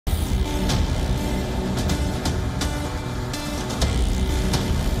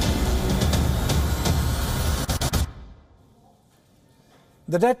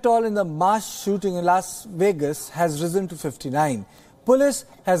The death toll in the mass shooting in Las Vegas has risen to 59. Police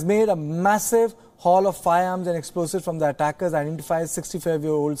has made a massive haul of firearms and explosives from the attackers, identifies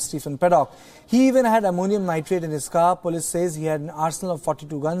 65-year-old Stephen Paddock. He even had ammonium nitrate in his car. Police says he had an arsenal of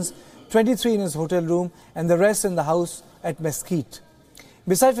 42 guns, 23 in his hotel room and the rest in the house at Mesquite.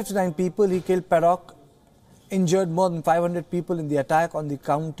 Besides 59 people, he killed. Paddock injured more than 500 people in the attack on the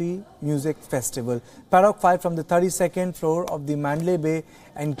County Music Festival. Paddock fired from the 32nd floor of the Mandalay Bay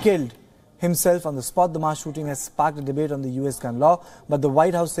and killed himself on the spot. The mass shooting has sparked a debate on the U.S. gun law, but the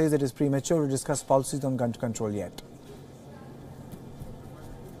White House says it is premature to discuss policies on gun control yet.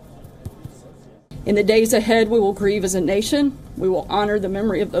 In the days ahead, we will grieve as a nation. We will honor the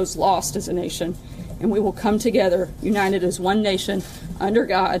memory of those lost as a nation, and we will come together, united as one nation, under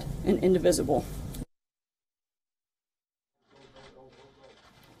God and indivisible.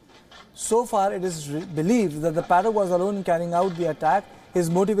 So far, it is believed that the Paddock was alone in carrying out the attack. His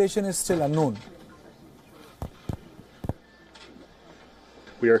motivation is still unknown.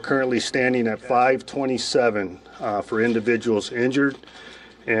 We are currently standing at 527 for individuals injured,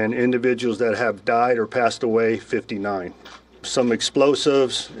 and individuals that have died or passed away, 59. Some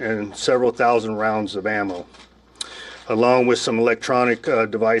explosives and several thousand rounds of ammo, along with some electronic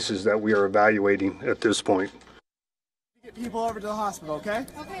devices that we are evaluating at this point. Get people over to the hospital, okay?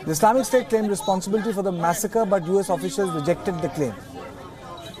 The Islamic State claimed responsibility for the massacre, but U.S. officials rejected the claim.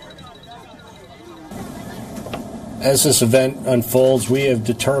 As this event unfolds, we have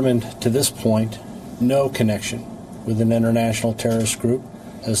determined to this point no connection with an international terrorist group.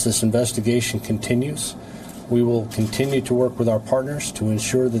 As this investigation continues, we will continue to work with our partners to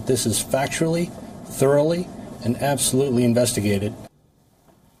ensure that this is factually, thoroughly, and absolutely investigated.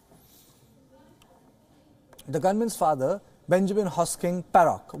 The gunman's father, Benjamin Hosking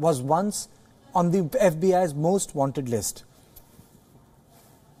Paddock, was once on the FBI's most wanted list.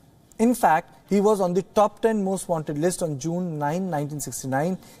 In fact, he was on the top 10 most wanted list on June 9,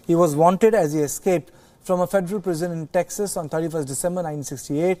 1969. He was wanted as he escaped from a federal prison in Texas on 31st December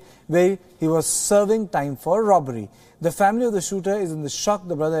 1968, where he was serving time for robbery. The family of the shooter is in the shock.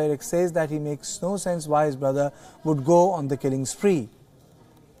 The brother Eric says that he makes no sense why his brother would go on the killing spree.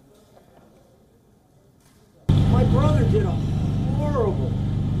 My brother did a horrible,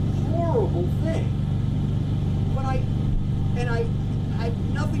 horrible thing. But I have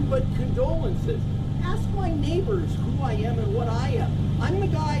nothing but condolences. Ask my neighbors who I am and what I am. I'm the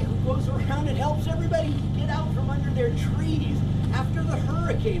guy who goes around and helps everybody get out from under their trees after the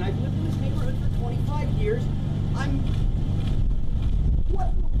hurricane. I've lived in this neighborhood for 25 years.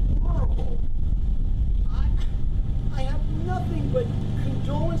 What horrible. I have nothing but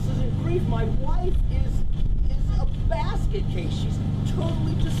condolences and grief. My wife is a basket case. She's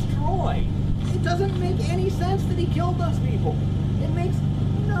totally destroyed. It doesn't make any sense that he killed those people. It makes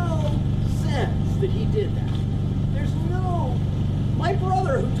no sense that he did that. There's no... My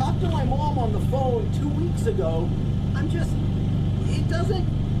brother, who talked to my mom on the phone 2 weeks ago, it doesn't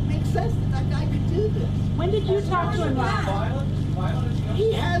make sense that that guy could do this. When did you talk to him about violence?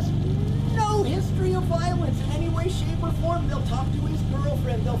 He has no history of violence in any way, shape, or form. They'll talk to his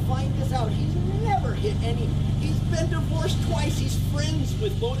girlfriend. They'll find this out. He's never hit any... He's been divorced twice. He's friends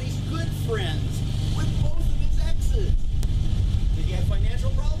with both. He's good friends with both of his exes. Did he have financial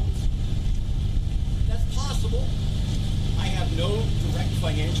problems? That's possible. I have no direct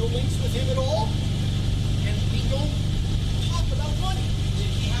financial links with him at all. And we don't talk about money. Did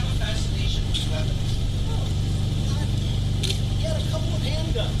he have a fascination with weapons? He had a couple of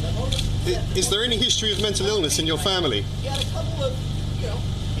handguns. Is there any history of mental illness in your family? He had a couple of,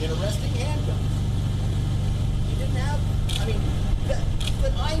 interesting handguns. He didn't have,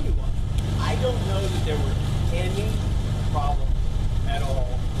 that I knew of. I don't know that there were any problems at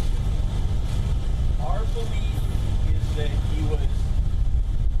all. Our belief is that he was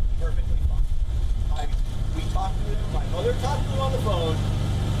perfectly fine. We talked to him, my mother talked to him on the phone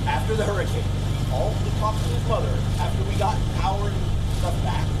after the hurricane. He talked to his mother after we got power and stuff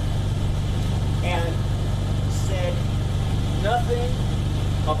back, and said nothing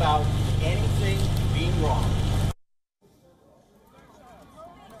about anything being wrong.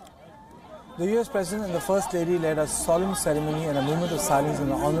 The U.S. President and the First Lady led a solemn ceremony and a moment of silence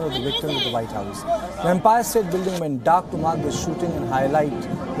in honor of the victims at the White House. The Empire State Building went dark to mark the shooting and highlight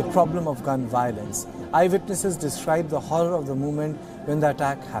the problem of gun violence. Eyewitnesses described the horror of the moment when the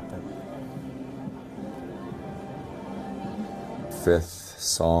attack happened. Fifth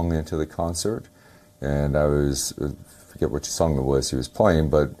song into the concert, and I forget which song it was he was playing,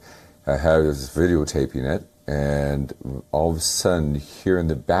 but I was videotaping it, and all of a sudden hear in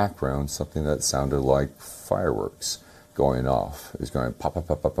the background something that sounded like fireworks going off. It was going pop, pop,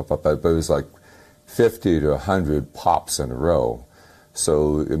 pop, pop, pop, pop, but it was like 50 to 100 pops in a row.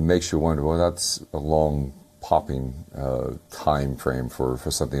 So it makes you wonder, well, that's a long popping time frame for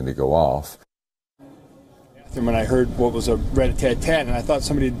something to go off. And when I heard what was a rat-a-tat-tat, and I thought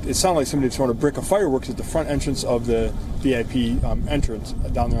it sounded like somebody had thrown a brick of fireworks at the front entrance of the VIP entrance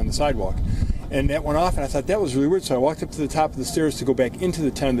down there on the sidewalk. And that went off, and I thought that was really weird. So I walked up to the top of the stairs to go back into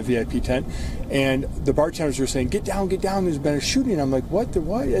the tent, the VIP tent, and the bartenders were saying, get down, there's been a shooting. I'm like, what?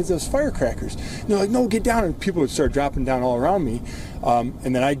 Why? It's those firecrackers. And they're like, no, get down. And people would start dropping down all around me.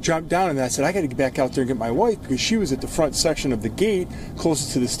 And then I jumped down, and I said, I got to get back out there and get my wife, because she was at the front section of the gate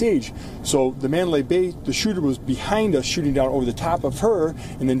closest to the stage. So the Mandalay Bay, the shooter was behind us, shooting down over the top of her,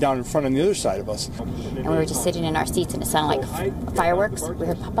 and then down in front on the other side of us. And we were just sitting in our seats, and it sounded like fireworks. We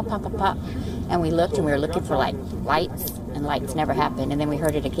heard pop, pop, pop, pop, pop. And we looked, and we were looking for like lights, and lights never happened. And then we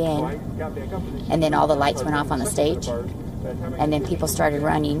heard it again, and then all the lights went off on the stage, and then people started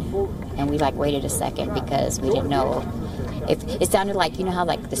running, and we like waited a second because we didn't know if it sounded like, you know how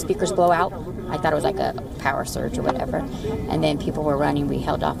like the speakers blow out. I thought it was like a power surge or whatever. And then people were running. We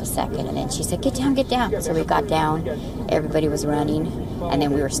held off a second, and then she said, get down, get down. So we got down. Everybody was running, and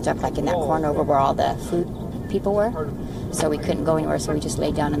then we were stuck like in that corner over where all the food people were. So we couldn't go anywhere, so we just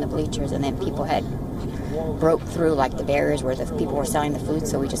laid down in the bleachers, and then people had broke through like the barriers where the people were selling the food,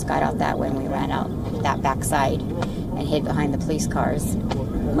 so we just got out that way, and we ran out that backside and hid behind the police cars.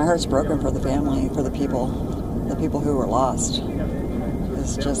 My heart's broken for the family, for the people who were lost.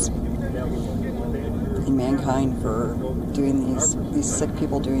 It's just in mankind for doing these sick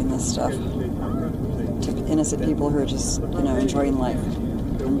people doing this stuff to innocent people who are just, enjoying life.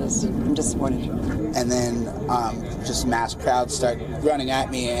 I'm disappointed. And then just mass crowds start running at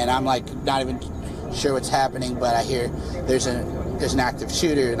me, and I'm like not even sure what's happening, but I hear there's an active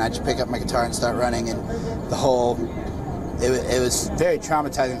shooter, and I just pick up my guitar and start running, and it was very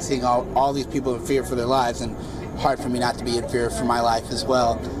traumatizing seeing all these people in fear for their lives, and hard for me not to be in fear for my life as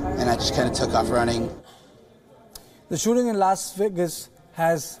well, and I just kind of took off running. The shooting in Las Vegas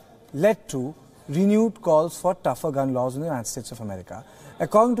has led to renewed calls for tougher gun laws in the United States of America.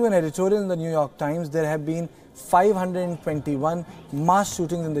 According to an editorial in the New York Times, there have been 521 mass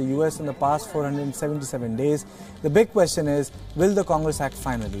shootings in the U.S. in the past 477 days. The big question is, will the Congress act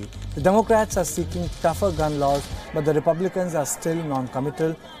finally? The Democrats are seeking tougher gun laws, but the Republicans are still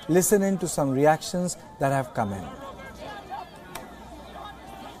non-committal. Listen in to some reactions that have come in.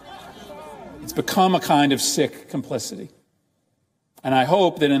 It's become a kind of sick complicity. And I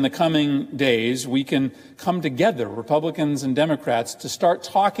hope that in the coming days we can come together, Republicans and Democrats, to start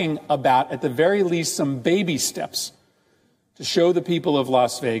talking about, at the very least, some baby steps to show the people of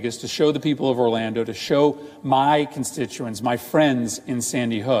Las Vegas, to show the people of Orlando, to show my constituents, my friends in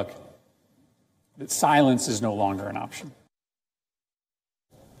Sandy Hook, that silence is no longer an option.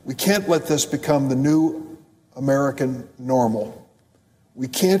 We can't let this become the new American normal. We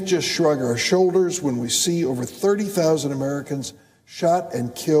can't just shrug our shoulders when we see over 30,000 Americans shot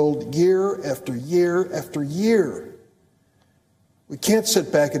and killed year after year after year. We can't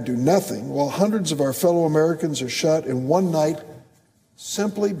sit back and do nothing while hundreds of our fellow Americans are shot in one night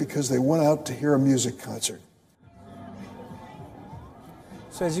simply because they went out to hear a music concert.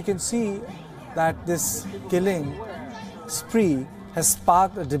 So as you can see, that this killing spree has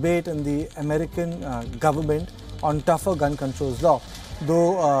sparked a debate in the American government on tougher gun controls law,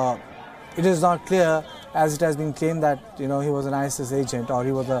 though it is not clear, as it has been claimed that he was an ISIS agent or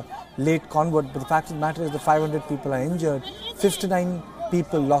he was a late convert. But the fact of the matter is, the 500 people are injured, 59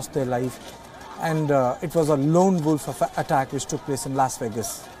 people lost their life, and it was a lone wolf attack which took place in Las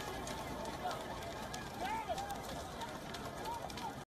Vegas.